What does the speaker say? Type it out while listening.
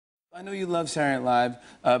I know you love Saturday Night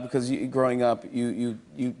Live because growing up, you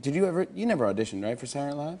never auditioned, right, for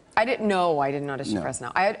Saturday Night Live? I didn't audition for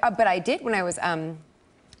SNL. But I did when I was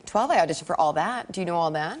 12. I auditioned for All That. Do you know All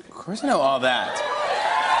That? Of course I know All That.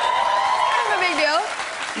 No big deal.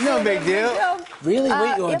 No big deal. Really?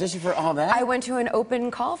 Wait, you auditioned for All That? I went to an open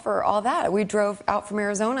call for All That. We drove out from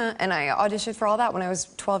Arizona, and I auditioned for All That when I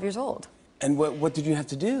was 12 years old. And what did you have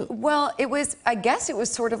to do? Well, I guess it was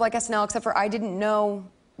sort of like SNL, except for I didn't know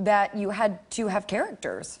that you had to have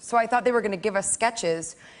characters. So I thought they were going to give us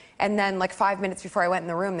sketches, and then like 5 minutes before I went in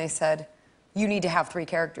the room, they said, you need to have 3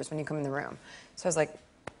 characters when you come in the room. So I was like,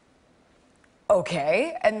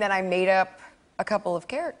 okay. And then I made up a couple of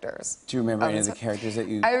characters. Do you remember any of the characters that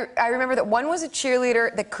you... I remember that one was a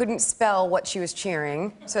cheerleader that couldn't spell what she was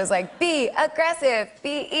cheering. So it was like, be aggressive,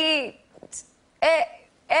 B-E-A-R.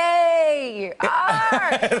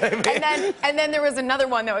 and then there was another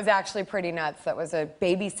one that was actually pretty nuts. That was a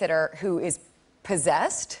babysitter who is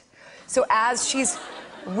possessed. So as she's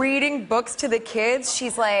reading books to the kids,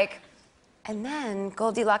 she's like, and then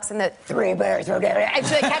Goldilocks and the 3 bears were together. And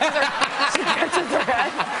she like, catches her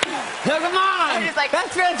head. No, come on! And she's like,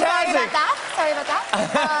 that's fantastic! Sorry about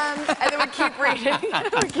that. And then we keep reading.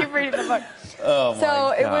 We keep reading the book. Oh, my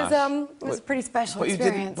gosh. It was a pretty special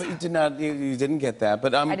experience. But you didn't get that.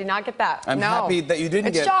 But I did not get that. I'm happy that you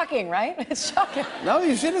didn't get... It's shocking, right? It's shocking. No,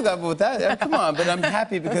 you should have got with that. Come on, but I'm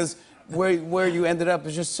happy because where you ended up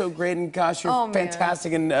is just so great, and gosh, you're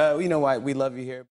fantastic, and you know what? We love you here.